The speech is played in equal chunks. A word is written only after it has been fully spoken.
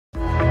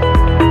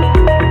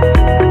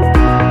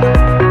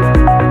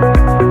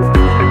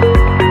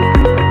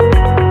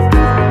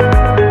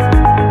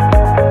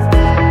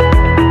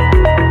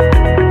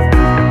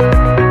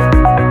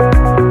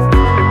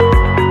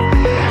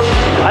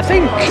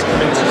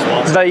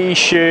they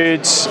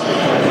should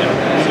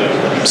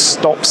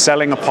stop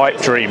selling a pipe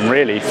dream,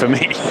 really, for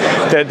me.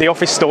 The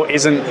Office store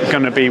isn't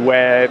going to be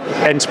where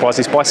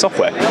enterprises buy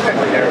software.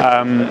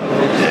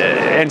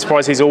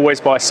 Enterprises always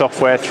buy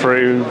software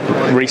through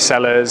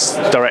resellers,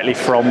 directly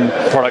from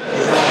product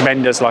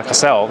vendors like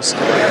ourselves,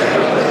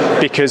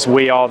 because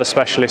we are the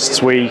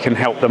specialists. We can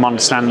help them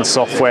understand the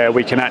software.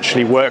 We can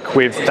actually work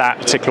with that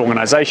particular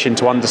organization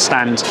to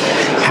understand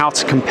how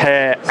to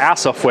compare our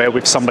software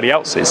with somebody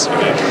else's.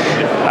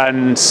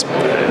 And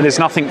there's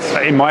nothing,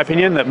 in my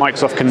opinion, that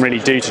Microsoft can really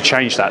do to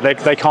change that.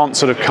 They can't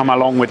sort of come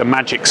along with a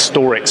magic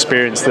store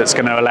experience that's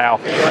going to allow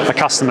a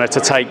customer to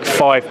take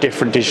 5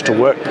 different digital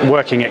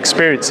working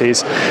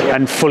experiences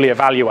and fully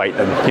evaluate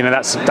them. You know,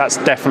 that's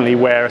definitely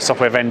where a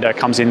software vendor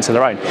comes into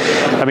their own.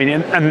 I mean,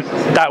 and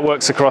that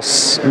works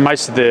across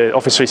most of the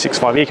Office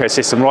 365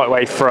 ecosystem, right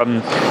away from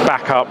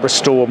backup,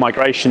 restore,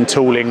 migration,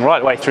 tooling,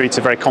 right away through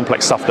to very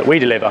complex stuff that we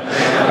deliver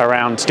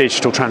around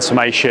digital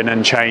transformation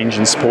and change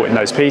and supporting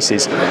those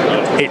pieces.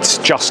 It's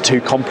just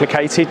too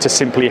complicated to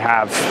simply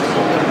have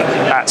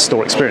that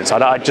store experience.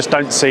 I just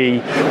don't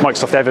see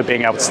Microsoft ever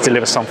being able to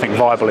deliver something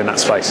viable in that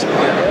space.